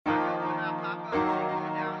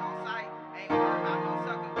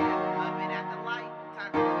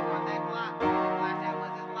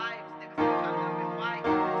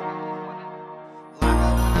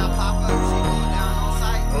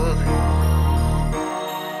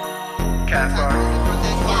Cathcart.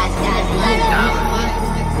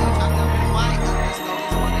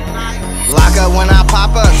 Lock up when I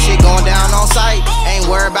pop up, shit going down on sight. Ain't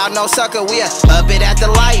worried about no sucker, we up it at the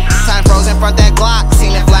light. Time frozen front that Glock,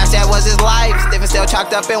 seen it flash, that was his life. Stiff and still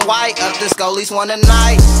chalked up in white, up the Scully's one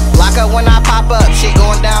tonight. Lock up when I pop up, shit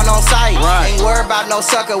going down on sight. Ain't worried about no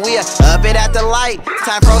sucker, we up it at the light.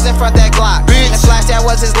 Time frozen front that Glock, seen it flash, that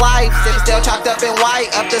was his life. Stiff and still chalked up in white,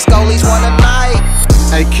 up the Scully's one tonight.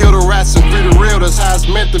 Hey, kill the rats and be the real, that's how it's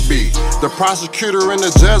meant to be. The prosecutor and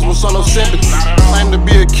the judge will show no sympathy. Claim to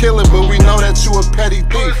be a killer, but we know that you a petty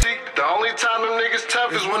thief. The only time them niggas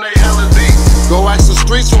tough is when they hella deep. Go ask the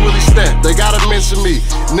streets who really step, they gotta mention me.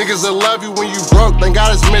 Niggas that love you when you broke, thank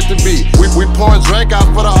God it's meant to be. We pouring drink out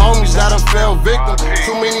for the homies that done fell victim.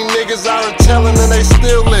 Too many niggas out here telling and they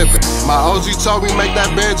still living. My OG told me make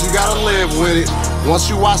that bed, you gotta live with it. Once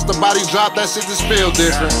you watch the body drop, that shit just feel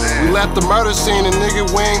different. We left the murder scene and nigga,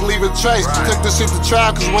 we ain't leave a trace. Took this shit to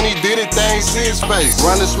trial cause when he did it, they ain't see his face.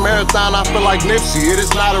 Run this marathon, I feel like Nipsey, it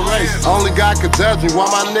is not a race. Only God could judge me, why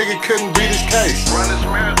my nigga couldn't beat his case. Run this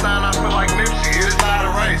marathon, I feel like Nipsey, it is not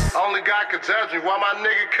a race. Only God could judge me, why my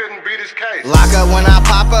nigga couldn't beat his case. Lock up when I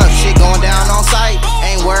pop up, shit going down on sight.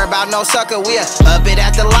 Ain't worried about no sucker, we up it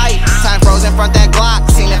at the light. Time frozen front that Glock,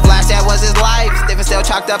 seen it flash, that was his life. Stiff and still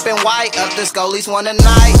chalked up in white, up the Scully's one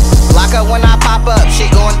tonight. Lock up when I pop up,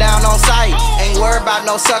 shit going down on sight. Ain't worried about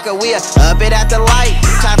no sucker, we up it at the light.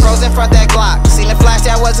 Time frozen front that Glock, seen it flash,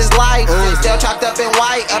 that was his life. Still chalked up in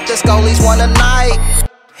white, up the Scully's one tonight.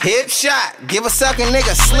 Hip shot, give a sucker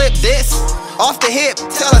nigga slip this. Off the hip,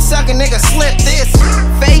 tell a sucker nigga slip this.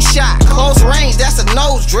 Face shot, close range, that's a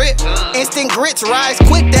nose drip. Instant grits, rise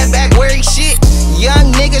quick, that back where he shit.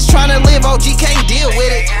 Young niggas tryna live, OG can't deal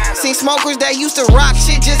with it. Seen smokers that used to rock,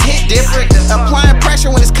 shit just hit different. Applying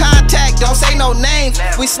pressure when it's contact, don't say no names.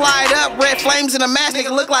 We slide up, red flames in a mask,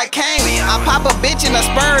 nigga look like Kane. I pop a bitch in a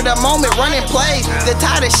spur of the moment, running plays. The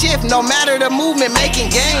tide of shift, no matter the movement,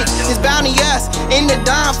 making gains. His bounty us, in the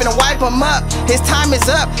dime, finna wipe him up. His time is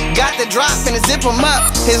up, got the drop, finna zip him up.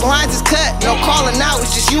 His lines is cut, no calling out,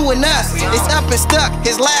 it's just you and us. It's up and stuck,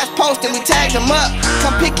 his last post and we tagged him up.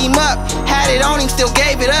 Come pick him up, had it on him, still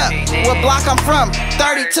gave it up. What block I'm from,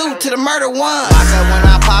 32 to the murder one. Lock up when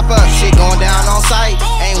I pop up, shit going down on sight.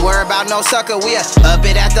 Ain't worried about no sucker, we up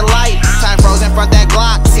it at the light. Time frozen front that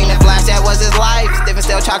Glock, seen it flash, that was his life. Stiff and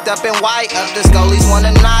still chalked up in white, up the Scully's one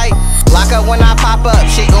tonight. Lock up when I pop up,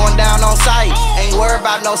 shit going down on sight. Ain't worried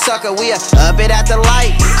about no sucker, we up it at the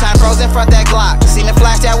light. Time frozen front that Glock, seen it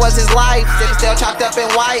flash, that was his life. Stiff and still chalked up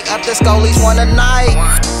in white, up the Scully's one tonight.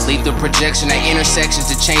 Leave the projection at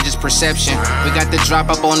intersections to change his perception. We got the drop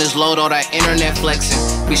up on his load, all that internet flexing.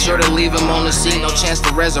 Be sure to leave him on the scene, no chance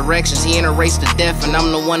for resurrections. He in a race to death and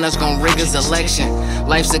I'm the one that's gonna rig his election.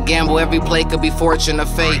 Life's a gamble, every play could be fortune or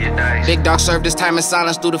fate. Big dog served his time in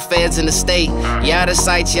silence through the feds in the state. You out of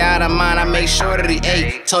sight, you out of mind, I made sure that he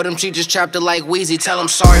ate. Told him she just chopped it like Weezy, tell him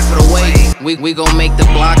sorry for the wait. We gon' make the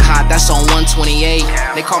block hot, that's on 128.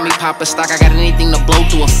 They call me Papa Stock, I got anything to blow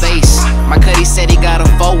through a face. My cutty said he got a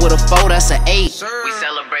 4 with a 4, that's an 8. We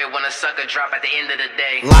celebrate when a sucker drop at the end of the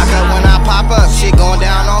day. Lock up when I pop up, shit going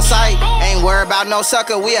down on sight. Ain't worried about no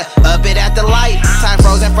sucker, we up it at the light. Time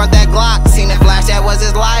frozen front that Glock, seen it flash, that was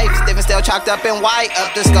his life. Stiff and still chalked up in white,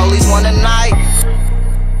 up the Scully's one tonight.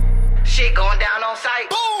 Shit going down on sight.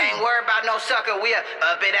 Ain't worried about no sucker, we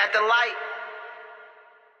up it at the light.